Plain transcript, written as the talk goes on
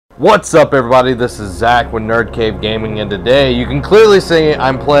What's up, everybody? This is Zach with Nerd Cave Gaming, and today you can clearly see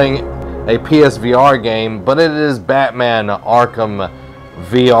I'm playing a PSVR game, but it is Batman Arkham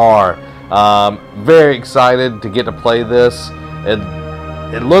VR. Very excited to get to play this.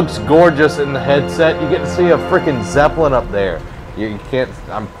 It looks gorgeous in the headset. You get to see a freaking Zeppelin up there. You can't.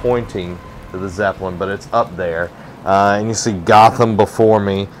 I'm pointing to the Zeppelin, but it's up there, and you see Gotham before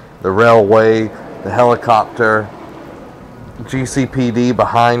me, the railway, the helicopter. GCPD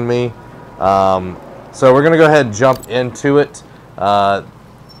behind me. So we're gonna go ahead and jump into it. The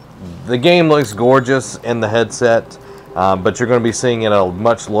game looks gorgeous in the headset, but you're going to be seeing it at a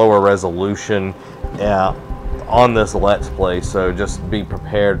much lower resolution on this Let's Play, so just be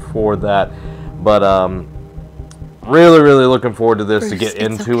prepared for that. But really looking forward to this, Bruce, to get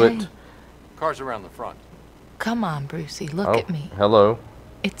into it. Cars around the front. Come on, Brucey, look at me. Hello.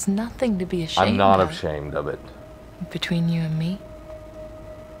 It's nothing to be ashamed of. I'm not ashamed of it. Between you and me,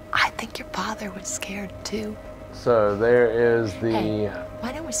 I think your father was scared too. So there is the Hey,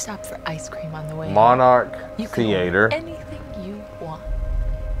 why don't we stop for ice cream on the way? Monarch you can Theater. Order anything you want.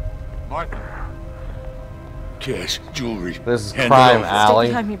 Martha. Cash, jewelry. This is Crime Alley.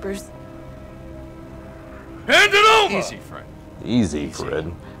 Stay behind me, Bruce. Hand it over! Easy, Fred. Easy,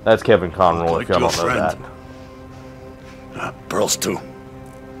 Fred. That's Kevin Conroy, if y'all don't know that. Pearls too.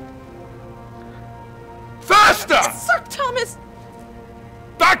 Faster! Sir Thomas!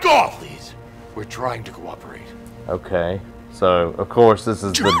 Back off! Please. We're trying to cooperate. Okay. So, of course, this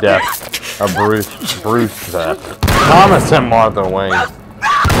is the death of Thomas and Martha Wayne.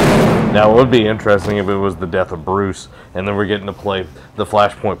 Now, it would be interesting if it was the death of Bruce, and then we're getting to play the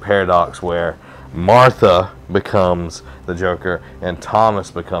Flashpoint Paradox, where Martha becomes the Joker, and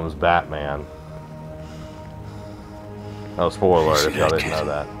Thomas becomes Batman. Oh, spoiler alert if y'all didn't know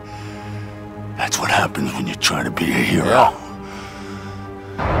that. That's what happens when you're trying to be a hero. Yeah.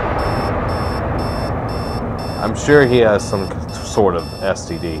 I'm sure he has some sort of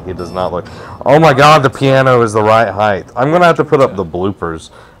STD. He does not look... Oh my god, the piano is the right height. I'm going to have to put up the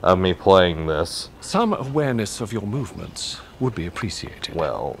bloopers of me playing this. Some awareness of your movements would be appreciated.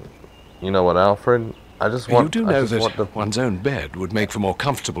 Well, you know what, Alfred? I just want... You do know that one's own bed would make for more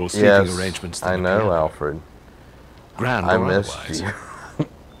comfortable sleeping arrangements than I know, Alfred. Grand I or missed otherwise.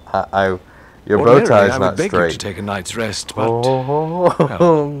 you. Your bow tie's not I would beg straight. you to take a night's rest, but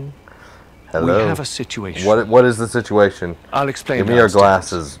Hello. we have a situation. What is the situation? I'll explain. Give me your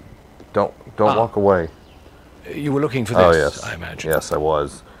glasses. Don't walk away. You were looking for this, Oh yes, I imagine. Yes, I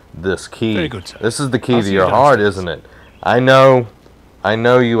was. This key. Very good, sir. This is the key I'll to see your you heart, downstairs. isn't it? I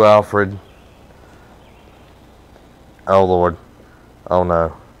know you, Alfred. Oh Lord. Oh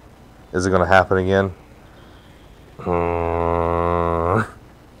no. Is it gonna happen again?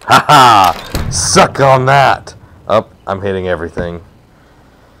 Haha! Suck on that! Oh, I'm hitting everything.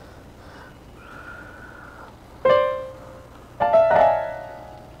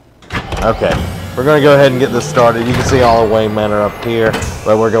 Okay, we're gonna go ahead and get this started. You can see all the Wayne men are up here,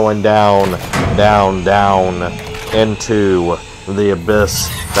 but we're going down into the abyss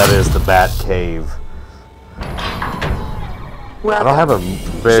that is the Bat Cave. I don't have a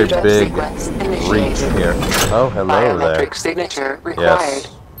very big reach here. Oh, hello there. Signature required. Yes.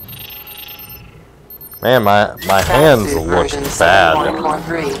 Man, my hands look bad.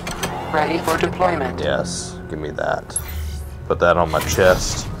 Ready for deployment. Yes, give me that. Put that on my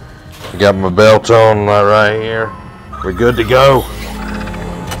chest. Got my belt on right here. We're good to go.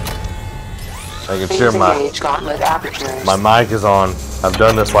 Making sure my mic is on. I've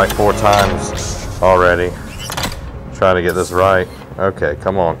done this like 4 times already. Trying to get this right. Okay,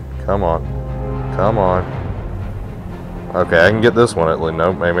 come on. Okay, I can get this one at least.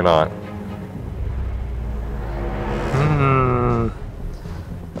 Nope, maybe not.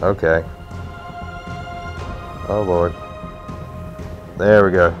 Okay. Oh Lord. There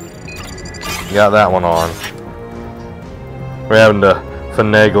we go. Got that one on. We're having to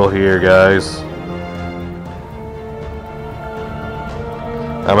finagle here, guys.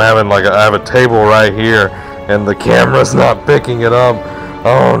 I have a table right here, and the camera's not picking it up.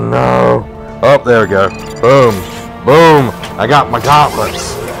 Oh no. Oh, there we go. Boom. Boom. I got my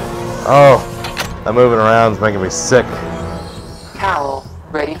gauntlets. Oh, that moving around is making me sick. Cowl,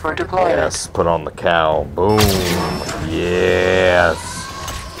 ready for deployment. Yes, put on the cowl. Boom. Yes.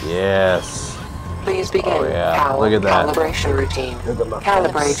 Yes. Please begin. Oh yeah, Cowl look at that. Calibration routine. Look at my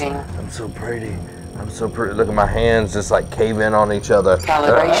Calibrating. face. I'm so pretty. I'm so pretty. Look at my hands just like cave in on each other.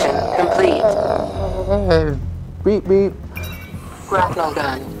 Calibration complete. Beep beep. Grapnel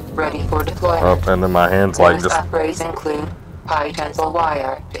gun, ready for deployment. Oh, and then my hands like just... upgrades include high tensile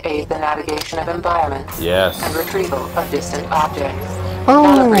wire to aid the navigation of environments Yes. and retrieval of distant objects.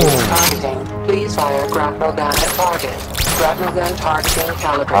 Calibrating targeting. Please fire grapnel gun at target. Grapnel gun targeting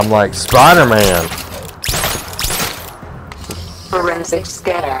calibrated. I'm like Spider-Man. Forensic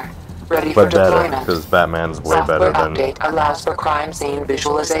scanner. Ready for But better, deployment. because Batman's way Software better than... update allows for crime scene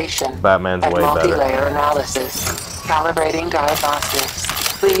visualization. Batman's and way better. multi-layer analysis. Calibrating diagnostics.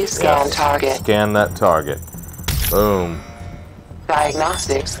 Please scan Yes. target. Scan that target. Boom.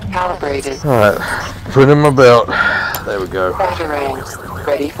 Diagnostics calibrated. Alright, put in my belt. There we go. Batarangs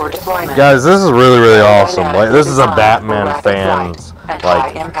ready for deployment. Guys, this is really, really awesome. Like, this is a Designed for Batman rapid fan's, flight and high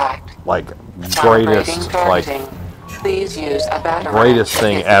like, impact. greatest, Calibrating like, targeting. Please use a batarang greatest to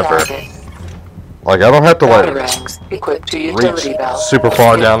thing hit the ever. target. Like, I don't have to, like, Batarangs equipped to utility reach belt. super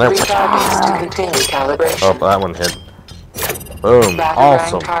far Hit down there. 3 targets to continue calibration. Oh, that one hit. Boom. Batarang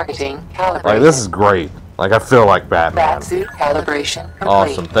Awesome. targeting calibrated. Like, this is great. Like, I feel like Batman. Batsuit calibration complete.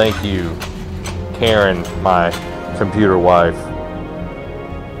 Awesome. Thank you, Karen, my computer wife.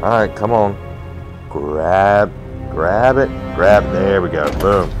 Alright, come on. Grab it. There we go.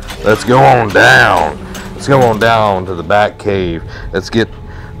 Boom. Let's go on down. Let's go on down to the Bat Cave. Let's get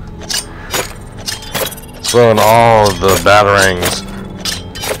throwing all of the batarangs.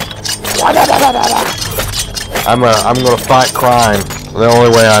 I'm gonna fight crime the only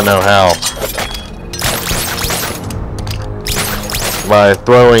way I know how. By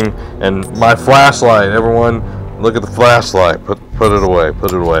throwing and my flashlight. Everyone, look at the flashlight. Put it away.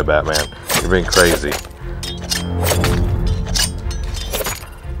 Put it away, Batman. You're being crazy.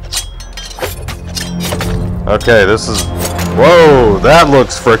 Okay, this is... Whoa, that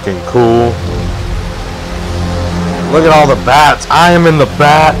looks freaking cool. Look at all the bats. I am in the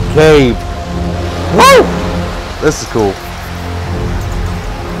Bat Cave. Woo! This is cool.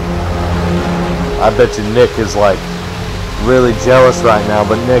 I bet you Nick is like really jealous right now,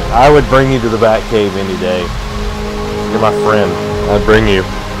 but Nick, I would bring you to the Bat Cave any day. You're my friend. I'd bring you.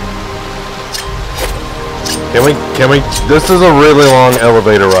 Can we, this is a really long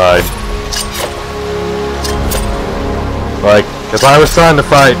elevator ride. Like, if I was trying to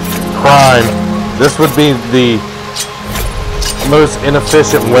fight crime, this would be the most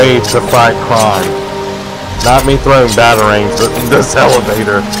inefficient way to fight crime. Not me throwing batarangs at this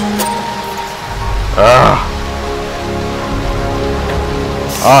elevator.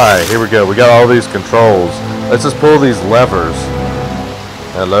 Alright, here we go. We got all these controls. Let's just pull these levers.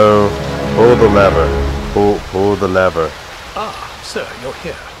 Hello. Pull the lever. Pull the lever. Ah, sir, you're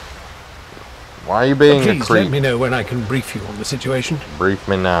here. Why are you being a Please creep? let me know when I can brief you on the situation. Brief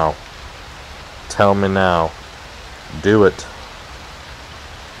me now. Tell me now. Do it.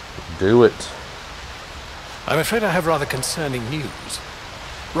 Do it. I'm afraid I have rather concerning news.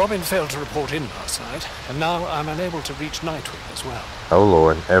 Robin failed to report in last night, and now I'm unable to reach Nightwing as well. Oh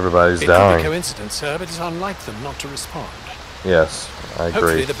Lord, everybody's It could be dying. coincidence, sir, but it's unlike them not to respond. Yes, I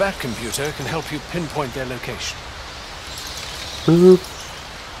Hopefully agree. the Bat computer can help you pinpoint their location. Boop.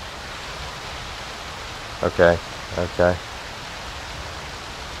 Okay, okay.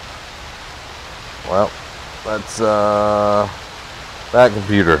 Well, let's, Bat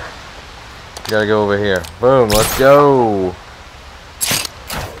computer. Gotta go over here. Boom, let's go.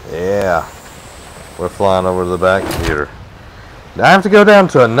 Yeah. We're flying over to the Bat computer. I have to go down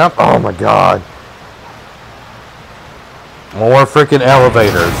to a oh my god. More freaking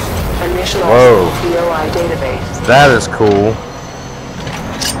elevators. Initializing Whoa. POI database. That is cool.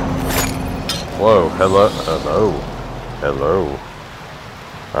 Whoa, hello.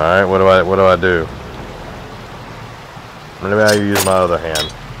 Alright, what do I do? Maybe I use my other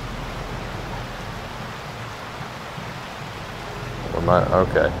hand.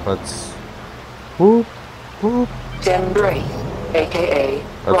 Okay, let's whoop. Tim Drake, aka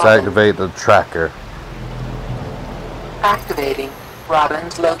Let's Robin. activate the tracker. Activating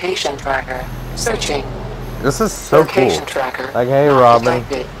Robin's location tracker. Searching. This is so cool. Location tracker. Like, hey not Robin.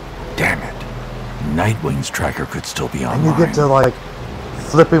 detected. Damn it. Nightwing's tracker could still be And online. you get to like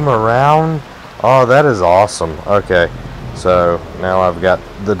flip him around. Oh, that is awesome. Okay, so now I've got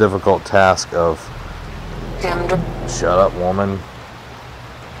the difficult task of Tim Drake, shut up, woman.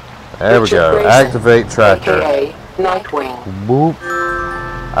 There we Richard go. Grayson, Activate tracker. aka Nightwing. Boop.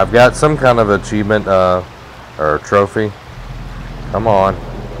 I've got some kind of achievement or trophy. Come on.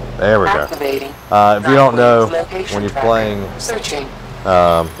 There we go. Activating. If you don't know, Nightwing's location when you're tracker. playing Searching.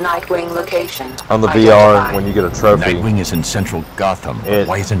 um, Nightwing location. on the identified. VR, when you get a trophy, Nightwing is in central Gotham. it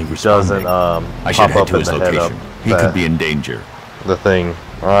Why isn't he responding? doesn't I should pop head up to in his the head up location. He could be in danger. the thing.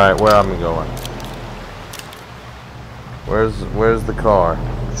 All right, where am I going? Where's the car?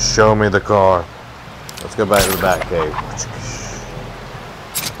 Show me the car. Let's go back to the Bat Cave.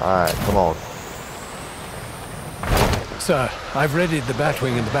 All right, come on. Sir, I've readied the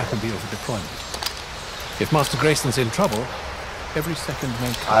Batwing and the Batmobile for deployment. If Master Grayson's in trouble, every second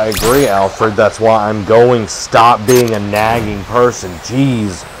may count. I agree, Alfred. That's why I'm going. Stop being a nagging person.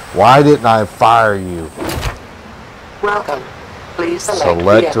 Jeez, why didn't I fire you? Welcome. Please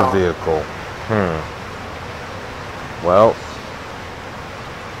select a vehicle. Well,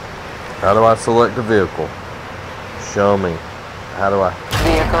 how do I select a vehicle? Show me. How do I?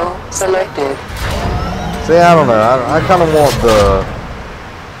 Vehicle selected. See, I don't know. I kind of want the...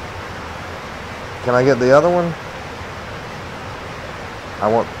 Can I get the other one? I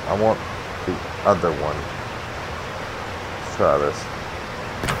want the other one. Let's try this.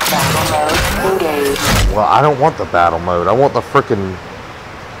 Battle mode engaged. Well, I don't want the battle mode. I want the frickin'...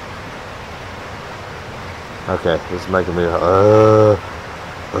 Okay, this is making me...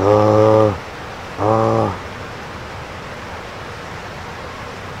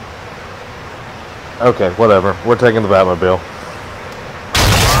 Okay, whatever. We're taking the Batmobile.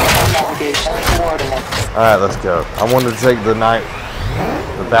 Alright, let's go. I wanted to take the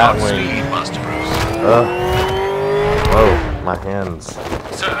Batwing. Whoa, my hands.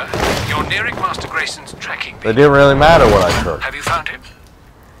 Sir, you're nearing Master Grayson's tracking beam. It didn't really matter what I took. Have you found him?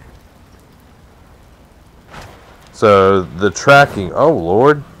 So, the tracking... Oh,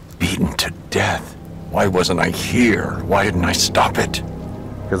 Lord. Beaten to death. Why wasn't I here? Why didn't I stop it?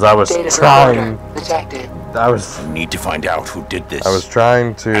 Because I was Data trying... detected. I was Need to find out who did this.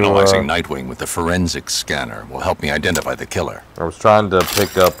 trying to... Analyzing Nightwing with the forensic scanner will help me identify the killer. I was trying to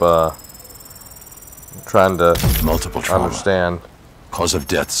pick up, trying to Multiple trauma. understand Cause of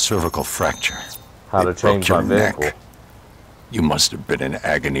death, cervical fracture. how to It broke change my your neck. vehicle. You must have been in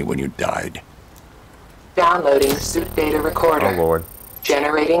agony when you died. Downloading suit data recorder. Oh, Lord.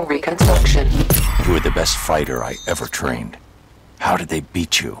 Generating reconstruction. You were the best fighter I ever trained. How did they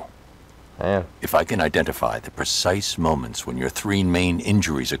beat you? Man. If I can identify the precise moments when your 3 main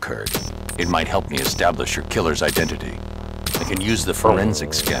injuries occurred, it might help me establish your killer's identity. I can use the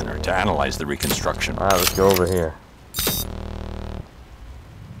forensic scanner to analyze the reconstruction. Alright, let's go over here.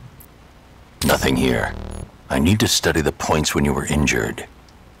 Nothing here. I need to study the points when you were injured.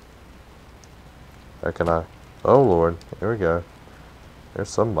 Where can I? Oh, Lord. Here we go. There's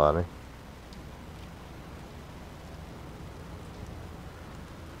somebody.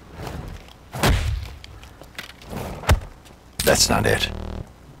 That's not it.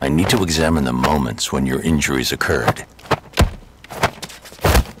 I need to examine the moments when your injuries occurred.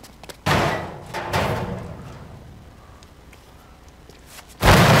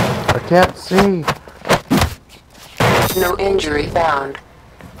 I can't see. No injury found.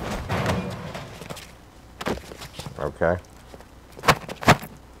 Okay.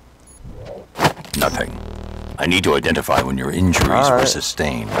 Nothing. I need to identify when your injuries were Alright.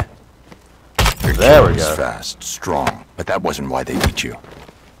 sustained. Your There killer we was go. fast, strong, but that wasn't why they beat you.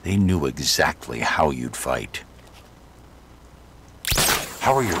 They knew exactly how you'd fight.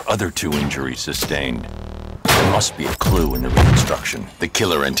 How are your other 2 injuries sustained? There must be a clue in the reconstruction. The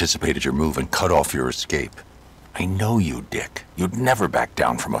killer anticipated your move and cut off your escape. I know you, Dick. You'd never back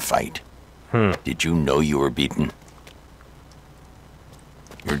down from a fight. Did you know you were beaten?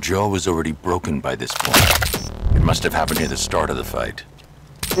 Your jaw was already broken by this point. It must have happened near the start of the fight.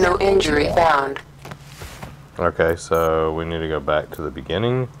 No injury found. Okay, so we need to go back to the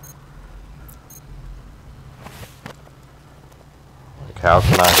beginning. Like, how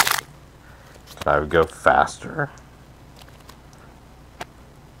can I go faster?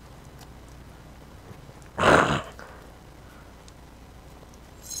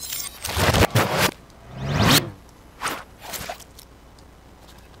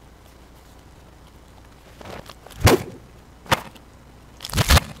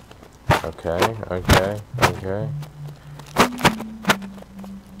 Okay.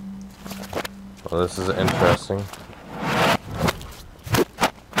 Well, this is interesting.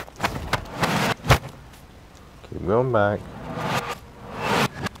 Keep going back.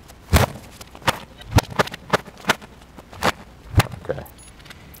 Okay.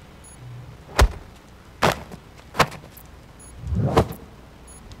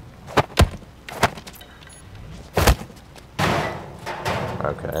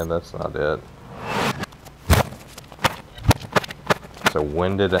 Okay, that's not it. So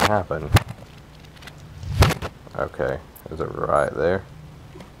when did it happen? Okay, is it right there?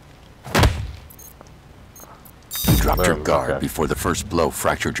 You dropped your Boom, guard okay. before the first blow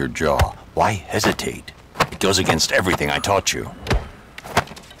fractured your jaw. Why hesitate? It goes against everything I taught you.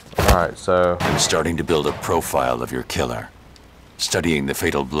 Alright, so... I'm starting to build a profile of your killer. Studying the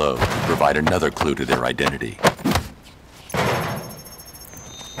fatal blow could provide another clue to their identity.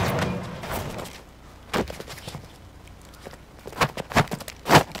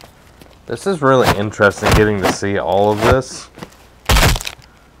 This is really interesting getting to see all of this.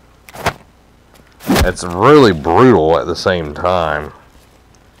 It's really brutal at the same time.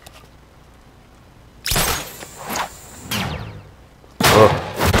 Ugh.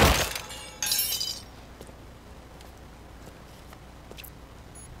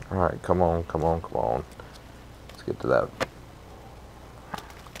 Alright, come on, come on, come on. Let's get to that.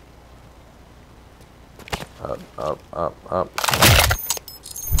 Up, up, up, up.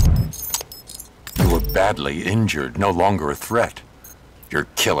 You were badly injured, no longer a threat. Your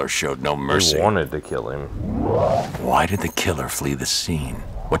killer showed no mercy. We wanted to kill him. Why did the killer flee the scene?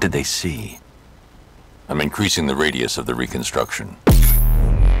 What did they see? I'm increasing the radius of the reconstruction.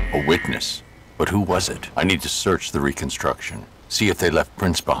 A witness. But who was it? I need to search the reconstruction. See if they left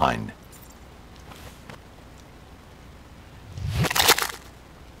prints behind.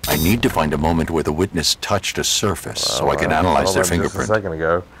 I need to find a moment where the witness touched a surface so I can analyze their fingerprint. Just a second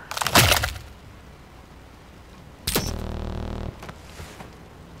ago.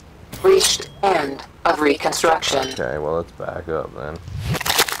 Reached end of reconstruction. Okay, well, let's back up then.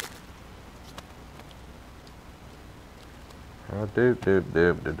 Oh,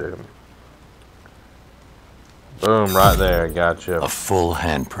 doop. Boom, right there, gotcha. A full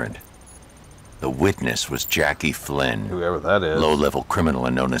handprint. The witness was Jackie Flynn. Whoever that is. Low-level criminal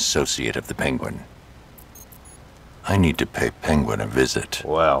and known associate of the Penguin. I need to pay Penguin a visit.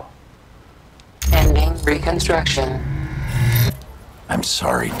 Wow. Ending reconstruction. I'm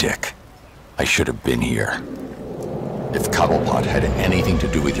sorry, Dick. I should have been here. If Cobblepot had anything to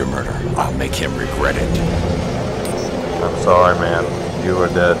do with your murder, I'll make him regret it. I'm sorry, man. You are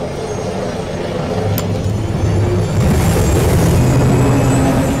dead.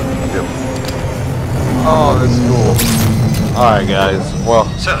 Yep. Oh, that's cool. Alright, guys. Well,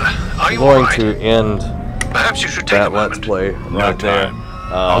 Sir, are I'm you going alright? to end Perhaps you should take a that Let's moment. Play right there.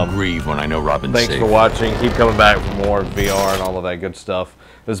 I'll grieve when I know Robin's Thanks safe. for watching. Keep coming back for more VR and all of that good stuff.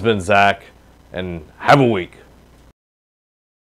 This has been Zach, and have a week.